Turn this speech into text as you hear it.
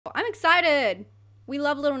excited. We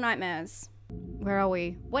love Little Nightmares. Where are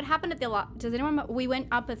we? What happened at the last? Does anyone? We went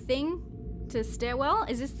up a thing to stairwell.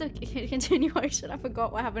 Is this the continuation? I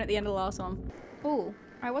forgot what happened at the end of the last one. Oh,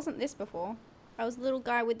 I wasn't this before. I was the little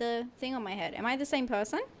guy with the thing on my head. Am I the same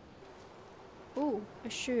person? Ooh, a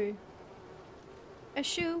shoe. A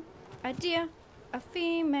shoe. A deer. A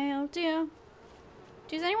female deer.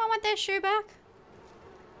 Does anyone want their shoe back?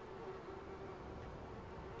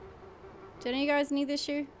 Do any of you guys need this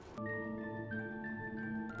shoe?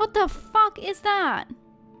 What the fuck is that?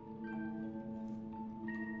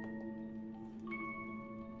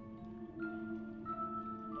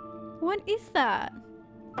 What is that?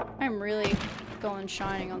 I'm really going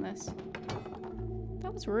shining on this.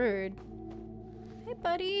 That was rude. Hey,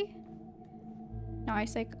 buddy. No, I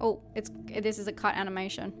say, oh, this is a cut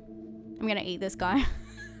animation. I'm gonna eat this guy.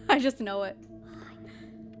 I just know it.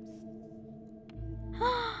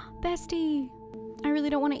 Bestie. I really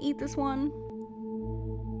don't want to eat this one.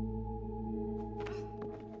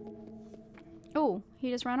 Oh, he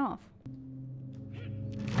just ran off.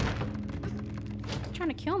 He's trying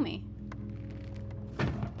to kill me.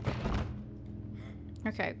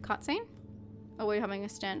 Okay, cutscene? Oh, we're having a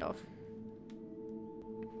standoff.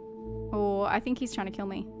 Oh, I think he's trying to kill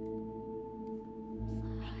me.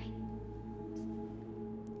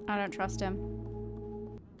 I don't trust him.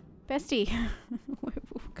 Bestie.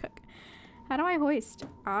 How do I hoist?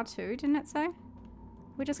 R2, didn't it say?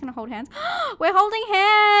 We're just gonna hold hands. We're holding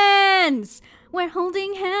hands! We're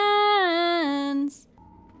holding hands!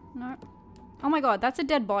 No. Oh my god, that's a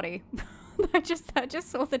dead body. I just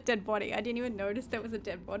saw the dead body. I didn't even notice there was a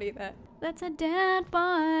dead body there. That's a dead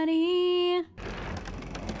body.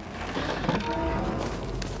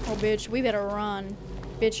 Oh, bitch, we better run.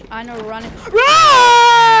 Bitch, I know running.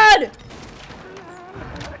 Run!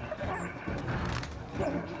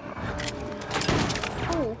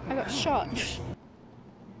 Oh, I got shot.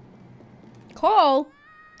 Call?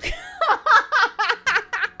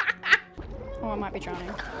 Oh, I might be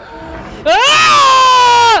drowning.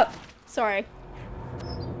 Ah! Sorry.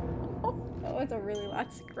 Oh, that was a really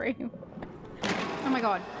loud scream. Oh my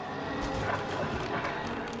god.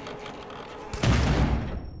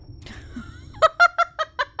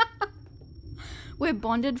 We're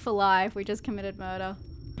bonded for life. We just committed murder.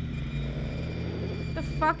 What the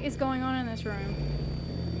fuck is going on in this room?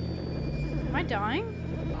 Am I dying?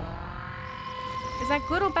 Is that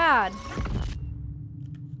good or bad?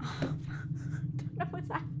 Oh, I don't know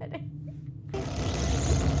what's happening.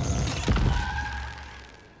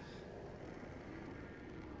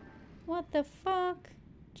 What the fuck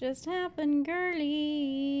just happened,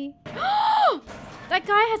 girly? That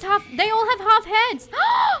guy has half. They all have half heads.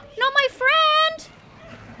 Not my friend.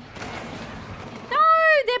 No,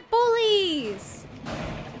 they're bullies.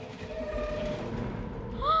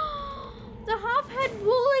 The half head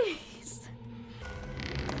bullies.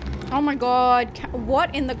 Oh my god.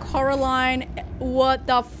 What in the Coraline? What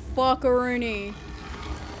the fuckaroonie?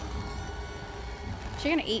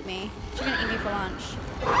 She's gonna eat me. She's gonna eat me for lunch.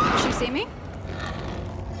 Does she see me?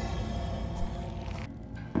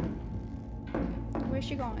 Where's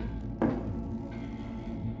she going?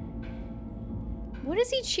 What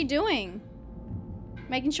is she doing?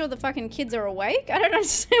 Making sure the fucking kids are awake? I don't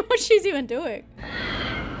understand what she's even doing.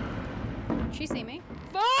 She see me?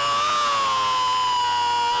 Ah!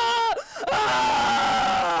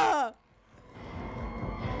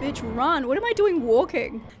 Bitch, run. What am I doing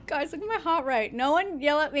walking? Guys, look at my heart rate. No one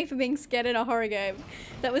yell at me for being scared in a horror game.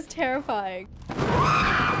 That was terrifying.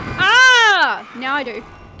 Ah! Now I do.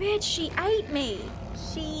 Bitch, she ate me.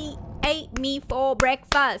 She ate me for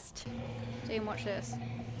breakfast. So you can watch this.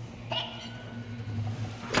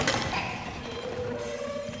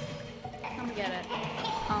 Come get it.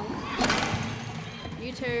 Punk.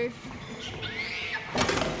 You too.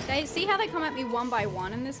 They see how they come at me one by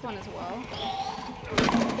one in this one as well.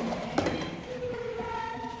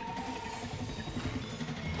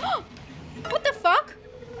 What the fuck?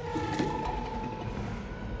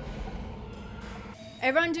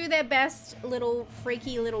 Everyone do their best little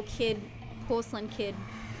freaky little kid, porcelain kid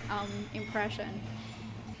impression.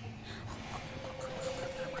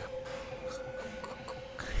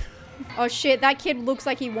 Oh shit, that kid looks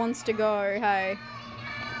like he wants to go, hey.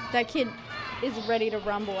 That kid is ready to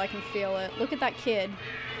rumble, I can feel it. Look at that kid.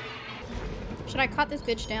 Should I cut this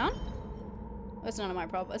bitch down? That's none of my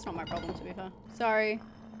problem. That's not my problem, to be fair. Sorry.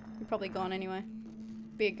 You're probably gone anyway.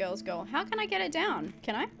 Be a girl's goal. How can I get it down?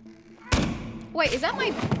 Can I? Wait, is that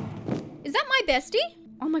my bestie?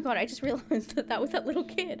 Oh my god, I just realized that was that little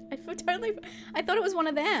kid. I thought it was one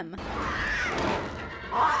of them.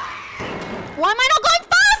 Why am I not going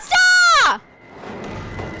faster?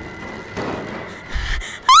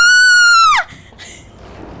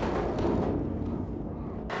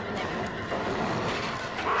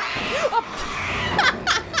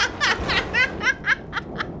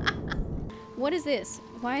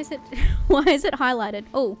 Why is it highlighted?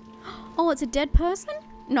 Oh. Oh, it's a dead person?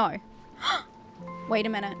 No. Wait a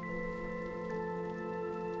minute.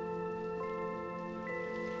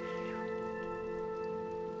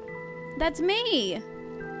 That's me.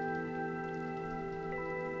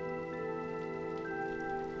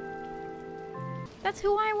 That's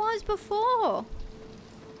who I was before.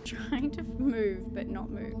 Trying to move, but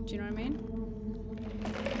not move. Do you know what I mean?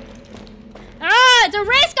 Ah, it's a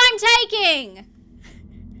risk I'm taking!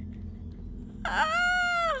 Ah!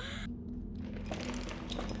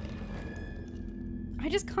 I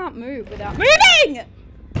just can't move without moving!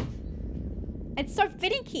 It's so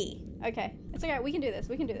finicky. Okay, it's okay. We can do this.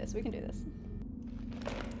 We can do this. We can do this.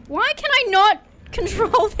 Why can I not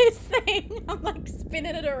control this thing? I'm like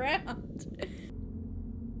spinning it around.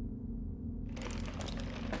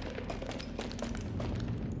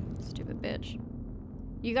 Stupid bitch.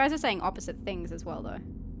 You guys are saying opposite things as well, though.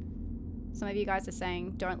 Some of you guys are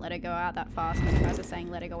saying don't let it go out that far. Some of you guys are saying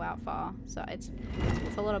let it go out far. So it's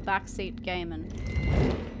a lot of backseat gaming.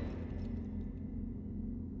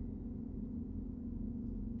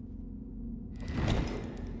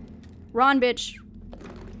 Run, bitch.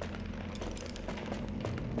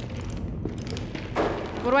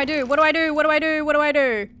 What do I do? What do I do? What do I do? What do I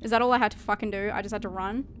do? Is that all I had to fucking do? I just had to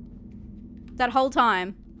run? That whole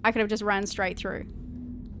time, I could have just ran straight through.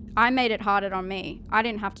 I made it harder on me. I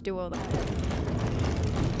didn't have to do all that.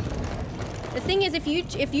 The thing is, if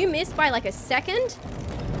you miss by like a second,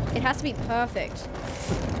 it has to be perfect.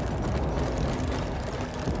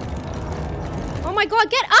 Oh my god,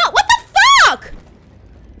 get up! What the fuck?!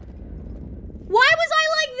 Why was I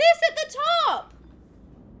like this at the top?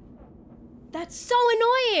 That's so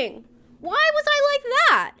annoying. Why was I like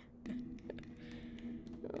that?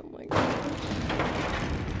 Oh my god.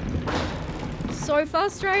 So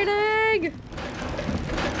frustrating.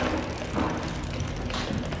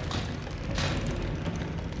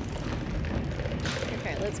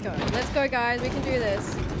 Okay, let's go. Let's go, guys. We can do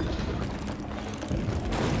this.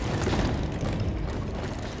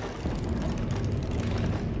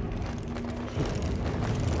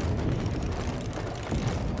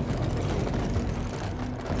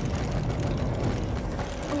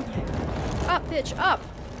 Up, bitch, up!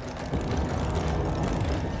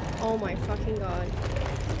 Oh my fucking god.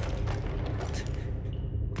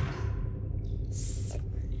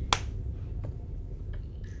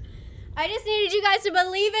 I just needed you guys to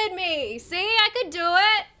believe in me! See? I could do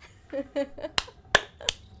it!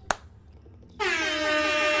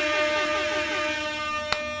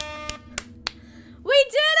 We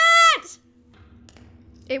did it!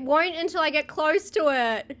 It won't until I get close to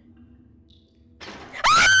it.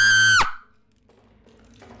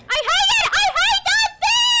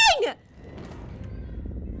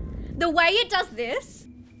 The way it does this,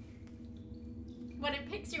 when it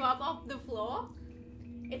picks you up off the floor,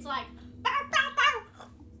 it's like, bow, bow,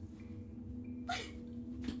 bow.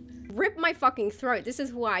 Rip my fucking throat. This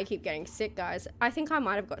is why I keep getting sick, guys. I think I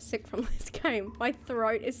might have got sick from this game. My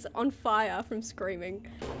throat is on fire from screaming.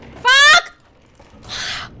 Fuck!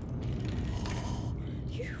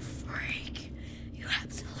 You freak. You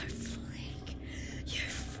absolute freak. You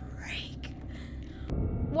freak.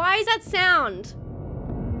 Why is that sound?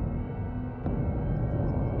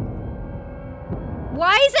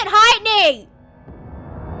 Why is it heightening?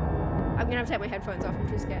 I'm gonna have to take my headphones off, I'm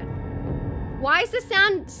too scared. Why is the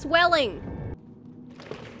sound swelling?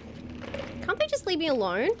 Can't they just leave me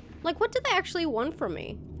alone? Like, what do they actually want from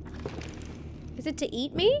me? Is it to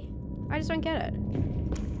eat me? I just don't get it.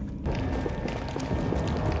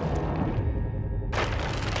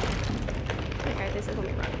 Okay, this is let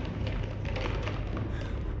me run.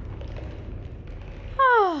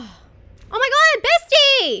 Oh my god,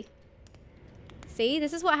 bestie! See,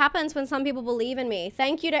 this is what happens when some people believe in me.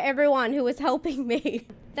 Thank you to everyone who was helping me.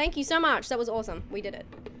 Thank you so much. That was awesome. We did it.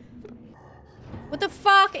 What the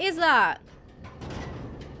fuck is that?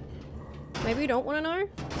 Maybe you don't want to know?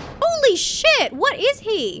 Holy shit! What is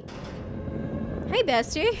he? Hey,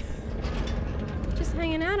 bestie. Just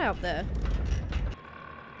hanging out there.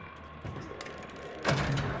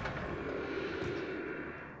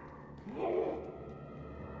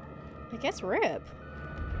 I guess rip.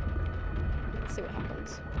 Let's see what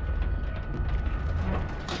happens.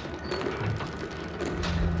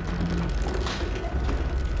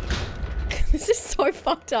 This is so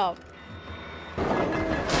fucked up.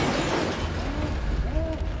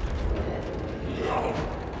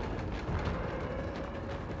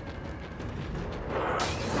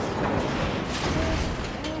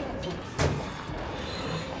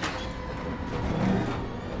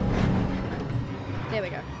 There we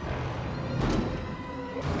go.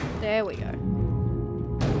 There we go.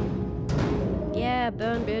 Yeah,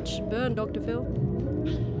 burn, bitch. Burn, Dr. Phil.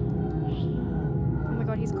 Oh my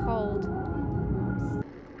god, he's cold.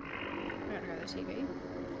 I gotta go to the TV.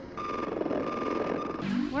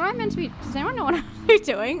 What am I meant to be? Does anyone know what I'm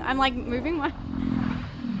doing? I'm like moving my.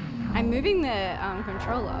 I'm moving the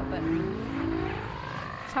controller, but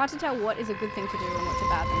it's hard to tell what is a good thing to do and what's a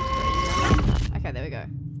bad thing to do. You know? Okay, there we go.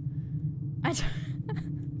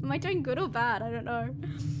 Am I doing good or bad? I don't know.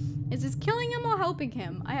 Is this killing him or helping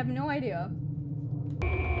him? I have no idea.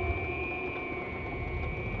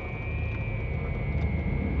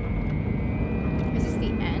 Is this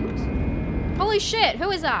the end? Holy shit, who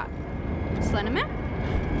is that? Slenderman?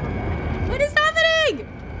 What is happening?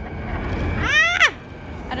 Ah!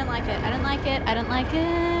 I don't like it, I don't like it, I don't like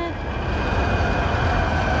it.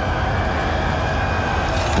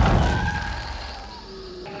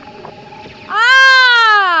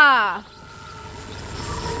 Ah!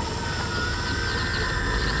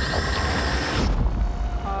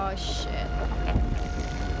 Oh shit.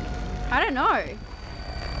 I don't know.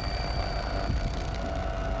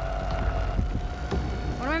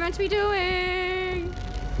 What am I meant to be doing?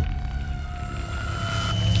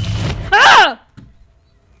 Ah!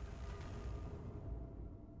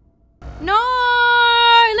 No!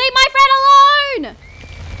 Leave my friend alone!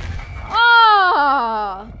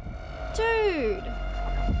 Oh! Dude.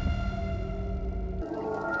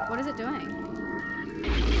 What is it doing?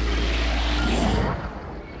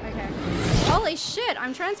 Okay. Holy shit,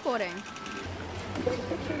 I'm transporting.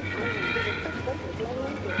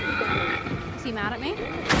 Is he mad at me?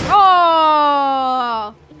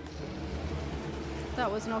 Oh!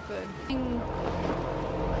 That was not good.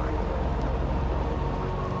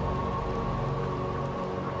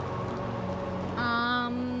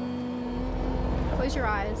 Close your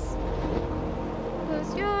eyes.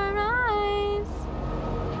 Close your eyes.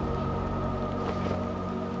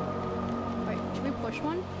 Wait, should we push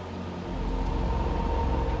one?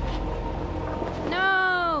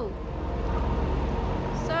 No!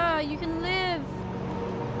 Sir, you can live.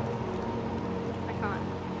 I can't.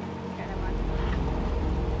 Okay, never mind.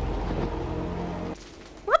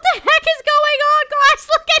 What the heck is going on, guys?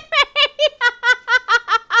 Look at me!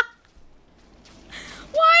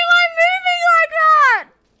 Why am I moving like that?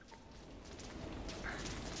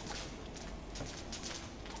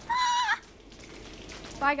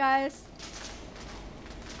 Bye, guys.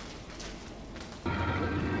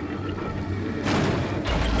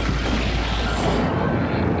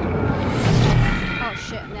 Oh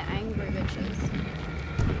shit, and they're angry bitches.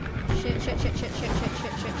 Shit, shit, shit, shit, shit, shit,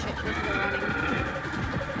 shit, shit, shit. This is running.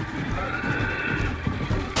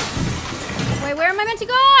 Wait, where am I meant to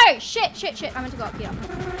go? Shit, shit, shit. I'm meant to go up here.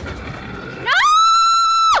 No!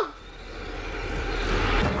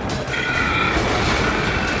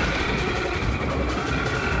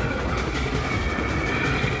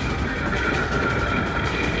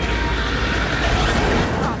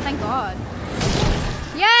 Oh, thank God.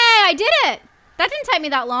 Yay, I did it! That didn't take me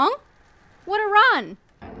that long. What a run.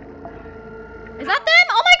 Is that them?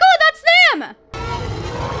 Oh my God, that's them!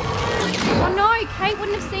 Oh no, Kate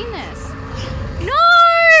wouldn't have seen this. No!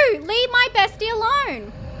 Leave my bestie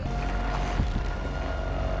alone.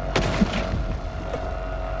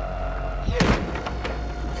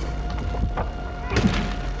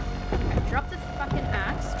 Okay, drop the fucking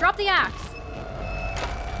axe. Drop the axe.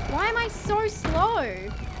 Why am I so slow?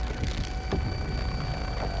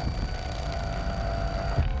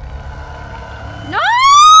 No!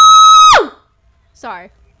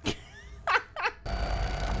 Sorry.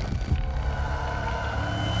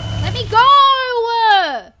 Let me go!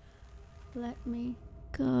 Let me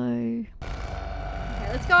go. Okay,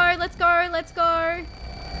 let's go, let's go, let's go.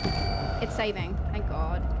 It's saving, thank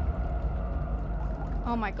God.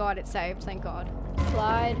 Oh my God, it saved, thank God.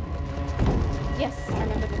 Slide. Yes, I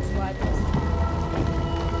remember the slide.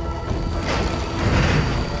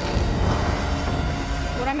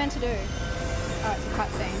 What am I meant to do? Oh, it's a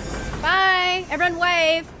cutscene. Bye! Everyone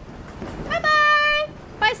wave! Bye-bye!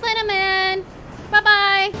 Bye, Slenderman!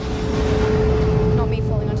 Bye-bye! Not me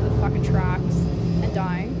falling onto the fucking tracks and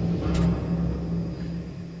dying.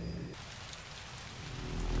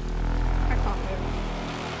 I can't move.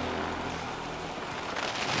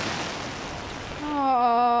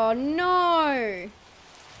 Oh, no!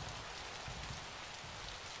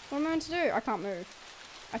 What am I meant to do? I can't move.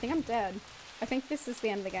 I think I'm dead. I think this is the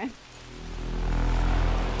end of the game.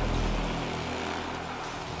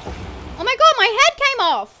 Oh my God, my head came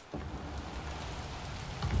off!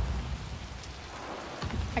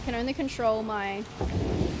 I can only control my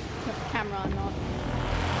camera, not...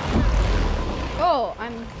 Oh,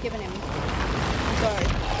 I'm giving him... Go.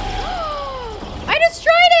 I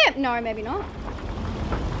destroyed him! No, maybe not.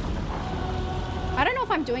 I don't know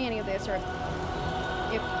if I'm doing any of this or if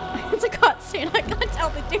it's a cutscene. I can't tell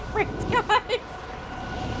the difference, guys.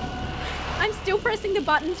 I'm still pressing the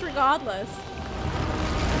buttons regardless.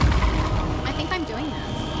 I think I'm doing this.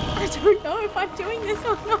 I don't know if I'm doing this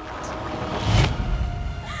or not.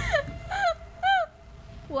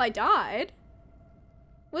 Well, I died.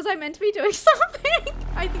 Was I meant to be doing something?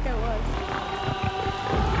 I think I was.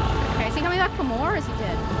 Okay, is he coming back for more or is he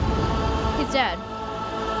dead? He's dead.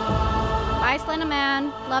 Bye, Slender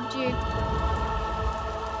Man. Loved you.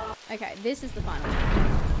 Okay, this is the final one.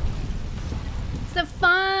 It's the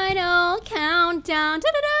final countdown.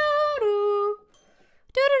 Do-do-do-do.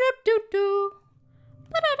 Do-do-do-do-do.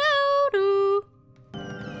 Do-do-do-do.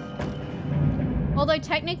 Although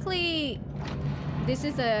technically, this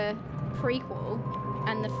is a prequel,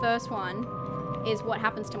 and the first one is what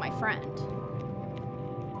happens to my friend.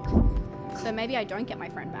 So maybe I don't get my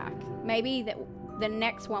friend back. Maybe the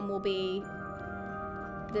next one will be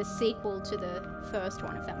the sequel to the first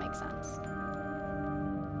one, if that makes sense.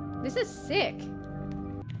 This is sick.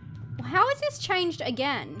 How has this changed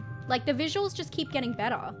again? Like, the visuals just keep getting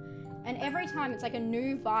better. And every time it's like a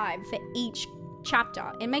new vibe for each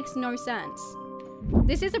chapter. It makes no sense.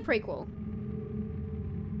 This is a prequel.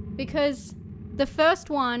 Because the first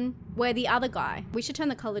one, we're the other guy. We should turn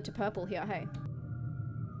the color to purple here, hey.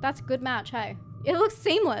 That's a good match, hey. It looks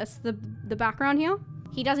seamless, the background here.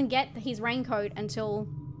 He doesn't get his raincoat until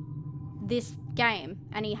this game,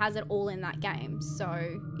 and he has it all in that game.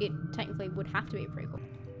 So it technically would have to be a prequel.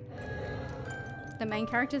 The main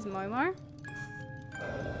character's Momo.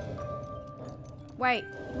 Wait,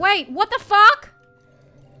 what the fuck?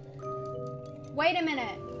 Wait a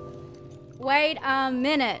minute. Wait a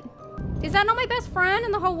minute. Is that not my best friend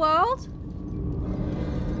in the whole world?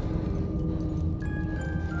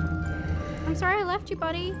 I'm sorry I left you,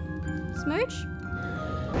 buddy. Smooch?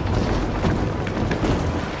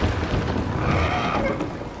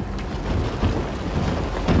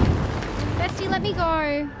 Bestie, let me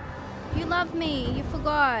go. You love me. You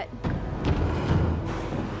forgot.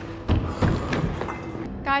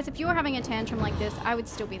 Guys, if you were having a tantrum like this, I would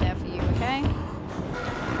still be there for you, okay?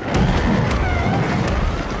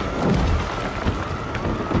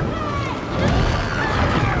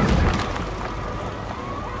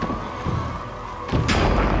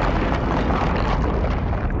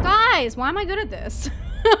 Guys, why am I good at this?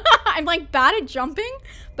 I'm like bad at jumping,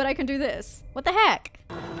 but I can do this. What the heck?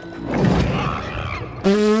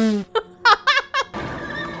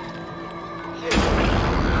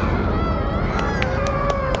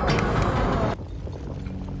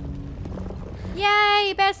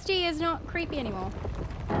 Yay, bestie is not creepy anymore.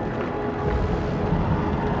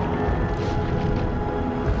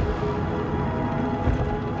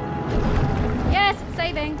 Yes, it's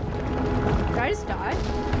saving. Did I just die?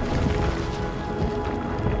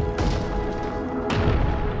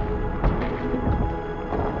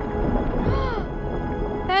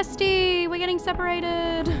 Bestie, we're getting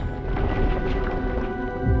separated.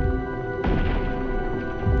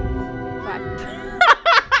 Bye.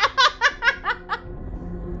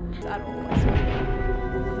 That always works.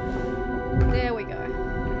 There we go.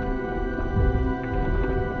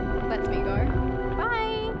 Lets me go.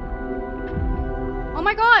 Bye. Oh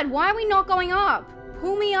my god, why are we not going up?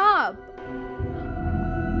 Pull me up.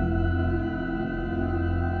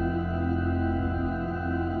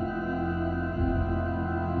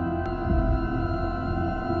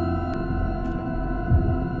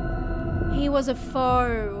 He was a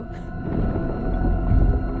foe.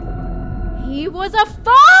 He was a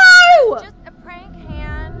foe! Just a prank,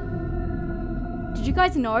 Han. Did you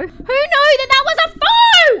guys know? Who knew that was a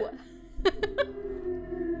foe?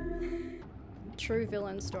 True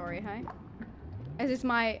villain story, hey? Is this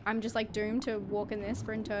I'm just like doomed to walk in this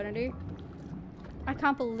for eternity? I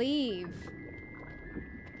can't believe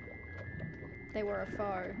they were a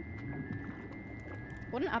foe.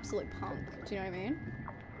 What an absolute punk, do you know what I mean?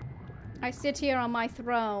 I sit here on my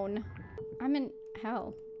throne. I'm in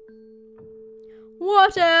hell.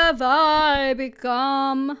 What have I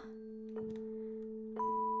become?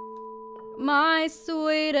 My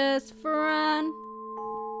sweetest friend.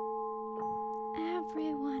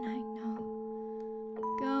 Everyone I know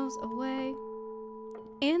goes away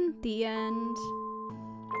in the end.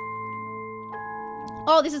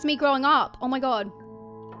 Oh, this is me growing up. Oh my god.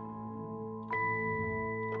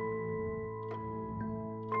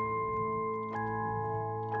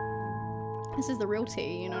 This is the real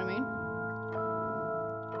tea, you know what I mean?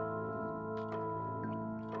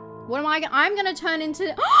 What am I gonna- I'm gonna turn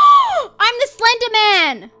into- I'm the Slender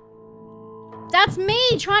Man! That's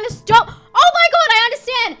me trying to stop- Oh my god, I understand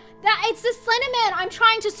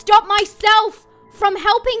trying to stop myself from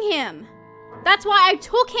helping him. That's why I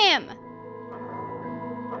took him.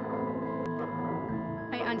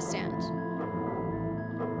 I understand.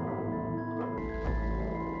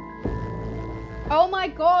 Oh my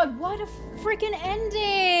god, what a freaking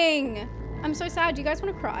ending. I'm so sad. Do you guys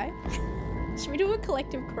want to cry? Should we do a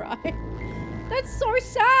collective cry? That's so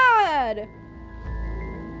sad.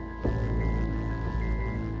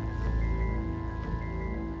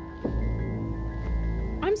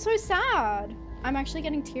 I'm so sad. I'm actually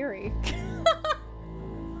getting teary.